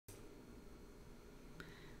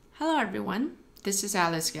Hello everyone, this is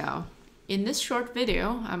Alice Gao. In this short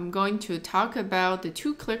video, I'm going to talk about the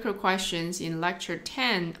two clicker questions in lecture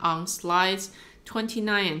 10 on slides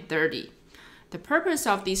 29 and 30. The purpose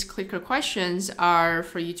of these clicker questions are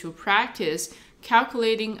for you to practice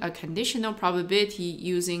calculating a conditional probability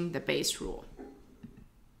using the Bayes rule.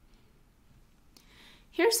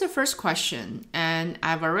 Here's the first question, and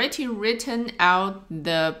I've already written out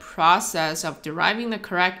the process of deriving the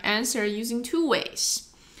correct answer using two ways.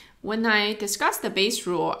 When I discussed the Bayes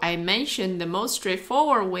rule, I mentioned the most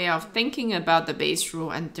straightforward way of thinking about the Bayes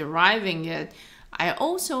rule and deriving it. I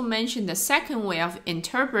also mentioned the second way of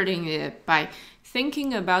interpreting it by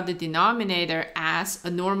thinking about the denominator as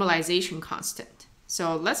a normalization constant.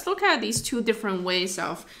 So let's look at these two different ways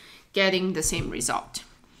of getting the same result.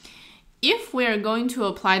 If we're going to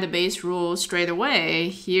apply the Bayes rule straight away,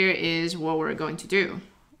 here is what we're going to do.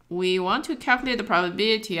 We want to calculate the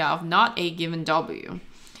probability of not A given W.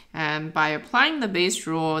 And by applying the Bayes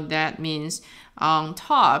rule, that means on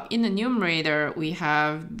top, in the numerator, we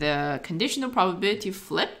have the conditional probability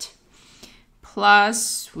flipped,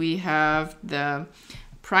 plus we have the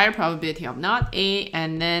prior probability of not A,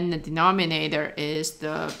 and then the denominator is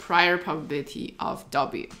the prior probability of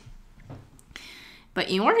W. But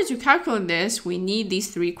in order to calculate this, we need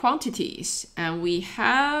these three quantities, and we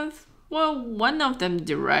have, well, one of them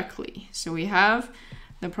directly. So we have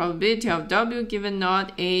the probability of W given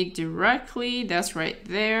not A directly, that's right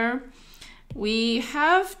there. We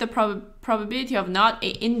have the probability of not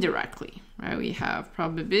A indirectly, right? We have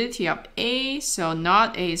probability of A, so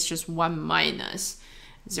not A is just 1 minus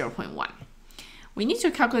 0.1. We need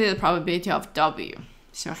to calculate the probability of W.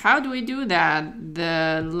 So how do we do that?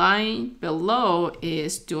 The line below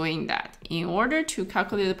is doing that. In order to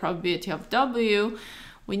calculate the probability of W,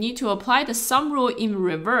 we need to apply the sum rule in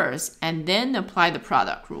reverse and then apply the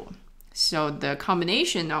product rule. So the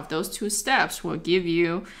combination of those two steps will give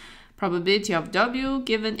you probability of W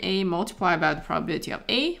given A multiplied by the probability of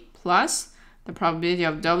A plus the probability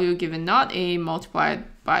of W given not A multiplied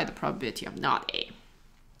by the probability of not A.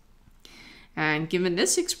 And given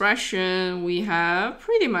this expression, we have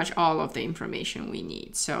pretty much all of the information we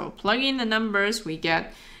need. So plug in the numbers, we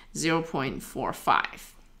get 0.45.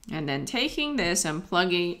 And then taking this and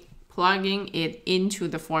plugging it into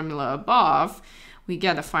the formula above, we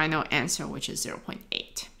get the final answer, which is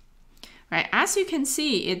 0.8. Right? As you can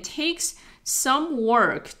see, it takes some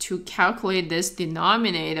work to calculate this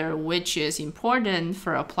denominator, which is important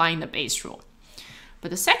for applying the Bayes rule. But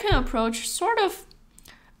the second approach sort of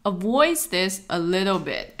avoids this a little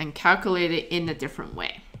bit and calculate it in a different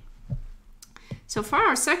way. So for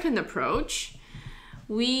our second approach,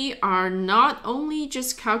 we are not only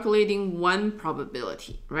just calculating one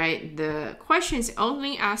probability, right? The question is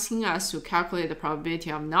only asking us to calculate the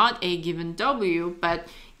probability of not A given W, but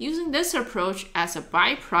using this approach as a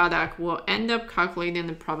byproduct, we'll end up calculating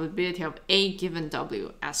the probability of A given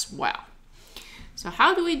W as well. So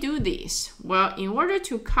how do we do these? Well, in order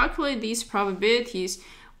to calculate these probabilities,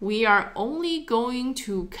 we are only going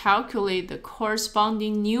to calculate the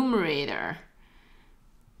corresponding numerator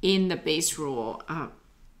in the Bayes rule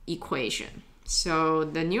equation. So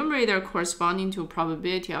the numerator corresponding to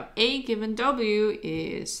probability of A given W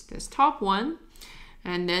is this top one,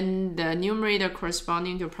 and then the numerator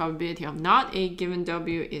corresponding to probability of not A given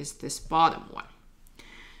W is this bottom one.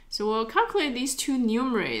 So we'll calculate these two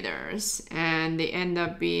numerators, and they end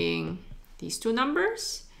up being these two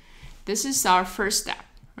numbers. This is our first step,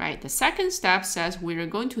 right? The second step says we're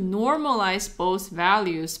going to normalize both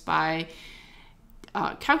values by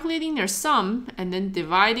calculating their sum and then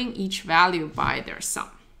dividing each value by their sum.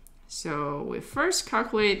 So we first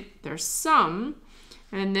calculate their sum,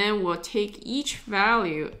 and then we'll take each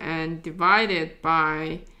value and divide it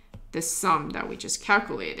by the sum that we just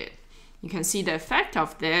calculated. You can see the effect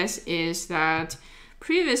of this is that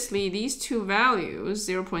previously these two values,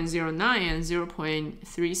 0.09 and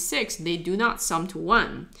 0.36, they do not sum to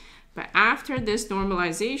 1. But after this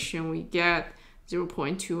normalization, we get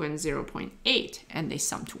 0.2 and 0.8, and they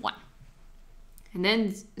sum to 1. And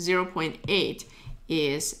then 0.8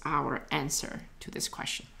 is our answer to this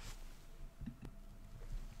question.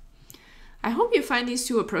 I hope you find these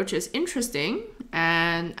two approaches interesting,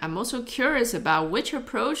 and I'm also curious about which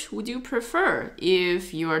approach would you prefer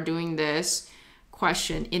if you are doing this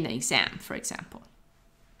question in the exam, for example.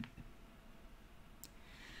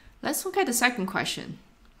 Let's look at the second question.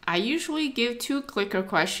 I usually give two clicker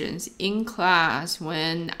questions in class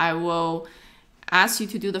when I will ask you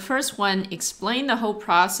to do the first one, explain the whole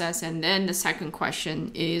process, and then the second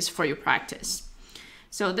question is for your practice.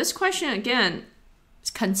 So this question, again,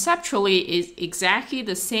 conceptually is exactly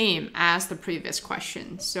the same as the previous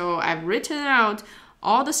question. So I've written out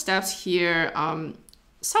all the steps here,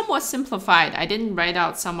 somewhat simplified. I didn't write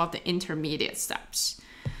out some of the intermediate steps.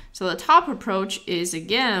 So the top approach is,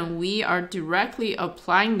 again, we are directly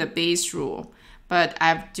applying the base rule, but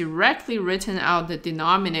I've directly written out the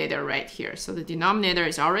denominator right here. So the denominator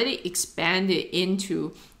is already expanded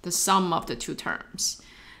into the sum of the two terms.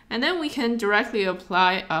 And then we can directly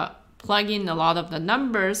apply, plug in a lot of the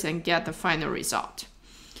numbers and get the final result.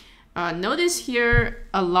 Notice here,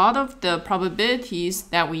 a lot of the probabilities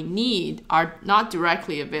that we need are not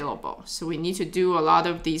directly available. So we need to do a lot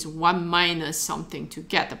of these 1 minus something to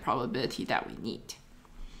get the probability that we need.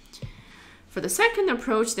 For the second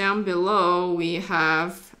approach down below, we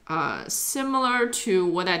have similar to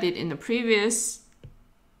what I did in the previous,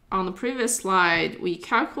 on the previous slide, we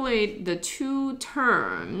calculate the two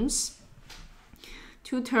terms,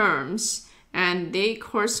 and they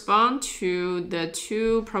correspond to the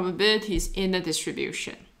two probabilities in the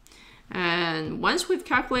distribution. And once we've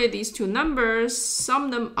calculated these two numbers,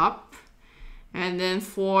 sum them up, and then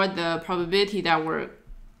for the probability that we're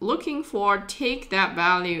looking for, take that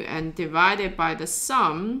value and divide it by the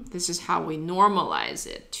sum. This is how we normalize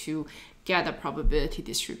it to get a probability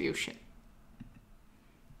distribution.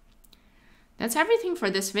 That's everything for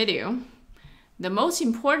this video. The most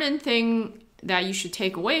important thing that you should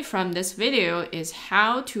take away from this video is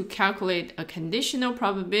how to calculate a conditional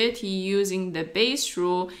probability using the base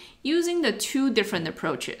rule using the two different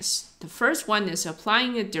approaches. The first one is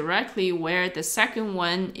applying it directly, where the second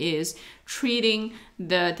one is treating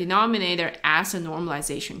the denominator as a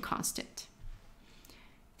normalization constant.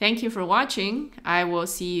 Thank you for watching. I will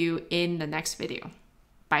see you in the next video.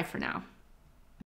 Bye for now.